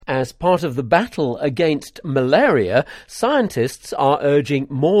As part of the battle against malaria, scientists are urging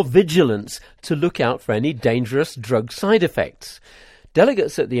more vigilance to look out for any dangerous drug side effects.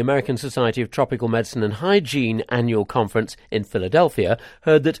 Delegates at the American Society of Tropical Medicine and Hygiene annual conference in Philadelphia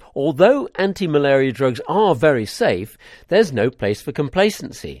heard that although anti-malaria drugs are very safe, there's no place for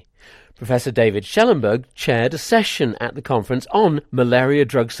complacency. Professor David Schellenberg chaired a session at the conference on malaria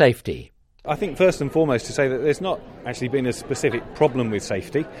drug safety. I think first and foremost to say that there's not actually been a specific problem with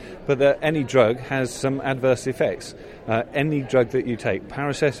safety, but that any drug has some adverse effects. Any drug that you take,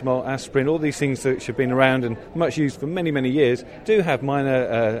 paracetamol, aspirin, all these things that have been around and much used for many, many years, do have minor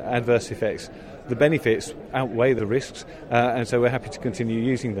adverse effects. The benefits outweigh the risks, and so we're happy to continue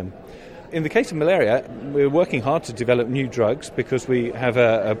using them. In the case of malaria, we're working hard to develop new drugs because we have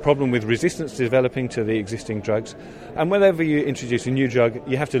a problem with resistance developing to the existing drugs. And whenever you introduce a new drug,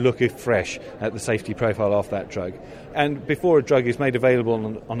 you have to look afresh at the safety profile of that drug. And before a drug is made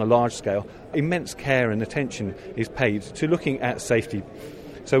available on a large scale, immense care and attention is paid to looking at safety.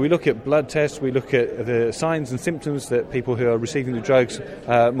 So we look at blood tests, we look at the signs and symptoms that people who are receiving the drugs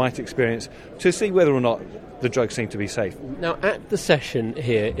might experience to see whether or not the drugs seem to be safe. Now, at the session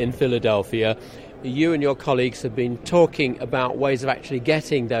here in Philadelphia, you and your colleagues have been talking about ways of actually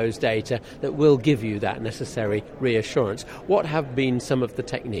getting those data that will give you that necessary reassurance. What have been some of the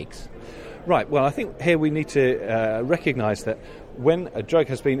techniques? Right, well, I think here we need to recognise that when a drug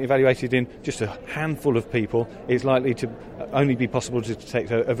has been evaluated in just a handful of people, it's likely to only be possible to detect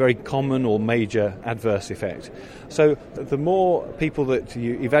a very common or major adverse effect. So the more people that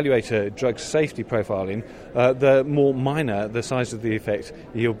you evaluate a drug's safety profile in, the more minor the size of the effect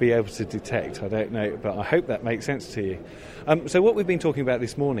you'll be able to detect. I don't know, but I hope that makes sense to you. So what we've been talking about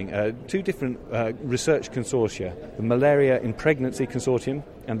this morning, two different research consortia, the Malaria in Pregnancy Consortium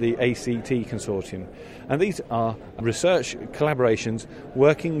and the ACT Consortium. And these are research collaborations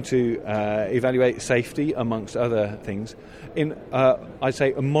working to evaluate safety, amongst other things, in, I'd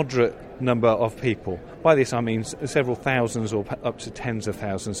say, a moderate number of people. By this I mean several thousands or up to tens of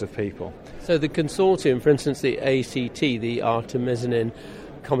thousands of people. So the consortium, for instance, the ACT, the Artemisinin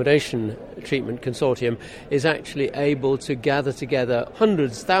Accommodation Treatment Consortium, is actually able to gather together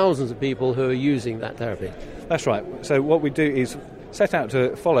hundreds, thousands of people who are using that therapy. That's right. So what we do is set out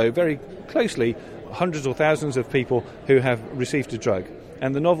to follow very closely hundreds or thousands of people who have received a drug.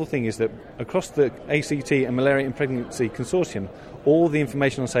 And the novel thing is that across the ACT and Malaria in Pregnancy Consortium, all the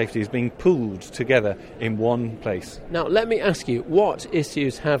information on safety is being pooled together in one place. Now, let me ask you, what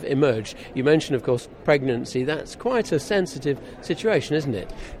issues have emerged? You mentioned, of course, pregnancy. That's quite a sensitive situation, isn't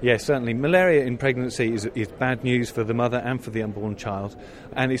it? Yes, certainly. Malaria in pregnancy is bad news for the mother and for the unborn child.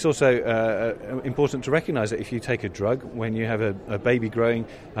 And it's also important to recognise that if you take a drug, when you have a baby growing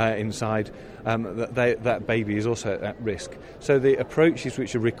inside, that baby is also at risk. So the approaches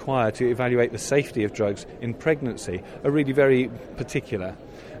which are required to evaluate the safety of drugs in pregnancy are really very particular.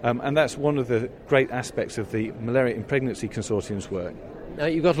 And that's one of the great aspects of the Malaria in Pregnancy Consortium's work. Now,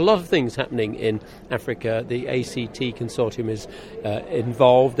 you've got a lot of things happening in Africa. The ACT Consortium is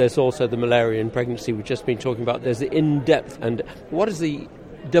involved. There's also the malaria in pregnancy we've just been talking about. There's the in-depth. And what is the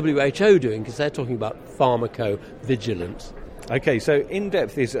WHO doing? Because they're talking about pharmacovigilance. Okay, so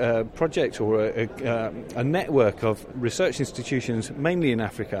In-Depth is a project or a network of research institutions, mainly in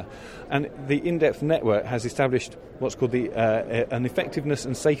Africa. And the In-Depth network has established what's called an effectiveness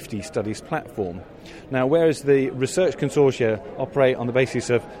and safety studies platform. Now, whereas the research consortia operate on the basis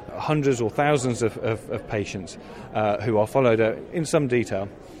of hundreds or thousands of patients who are followed in some detail,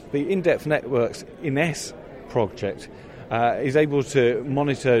 the In-Depth network's INES project is able to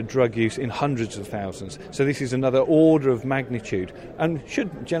monitor drug use in hundreds of thousands. So this is another order of magnitude and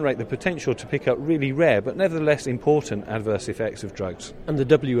should generate the potential to pick up really rare but nevertheless important adverse effects of drugs. And the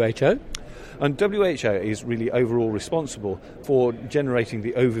WHO? And WHO is really overall responsible for generating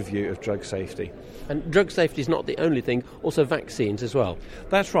the overview of drug safety. And drug safety is not the only thing, also vaccines as well.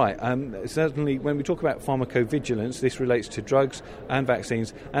 That's right. Certainly when we talk about pharmacovigilance, this relates to drugs and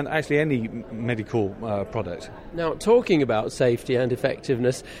vaccines and actually any medical product. Now, talking about safety and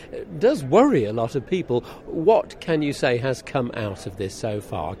effectiveness does worry a lot of people. What can you say has come out of this so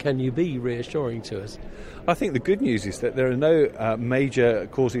far? Can you be reassuring to us? I think the good news is that there are no major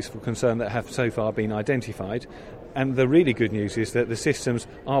causes for concern that have so far been identified. And the really good news is that the systems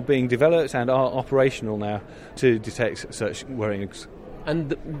are being developed and are operational now to detect such worryings.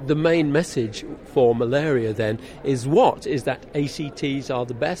 And the main message for malaria then is what? Is that ACTs are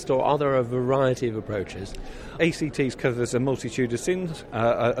the best, or are there a variety of approaches? ACTs covers a multitude of sins,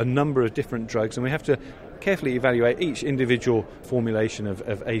 a number of different drugs, and we have to carefully evaluate each individual formulation of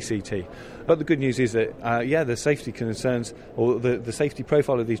ACT. But the good news is that, the safety concerns or the safety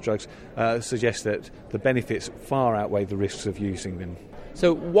profile of these drugs suggests that the benefits far outweigh the risks of using them.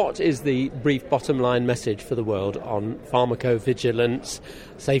 So what is the brief bottom line message for the world on pharmacovigilance,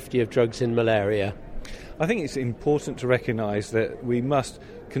 safety of drugs in malaria? I think it's important to recognise that we must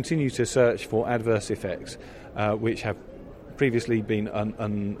continue to search for adverse effects which have previously been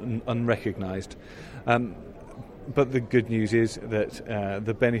unrecognised. But the good news is that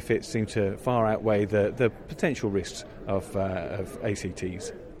the benefits seem to far outweigh the potential risks of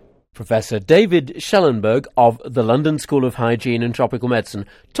ACTs. Professor David Schellenberg of the London School of Hygiene and Tropical Medicine,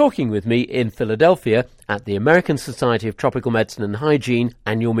 talking with me in Philadelphia at the American Society of Tropical Medicine and Hygiene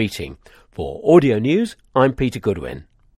annual meeting. For Audio News, I'm Peter Goodwin.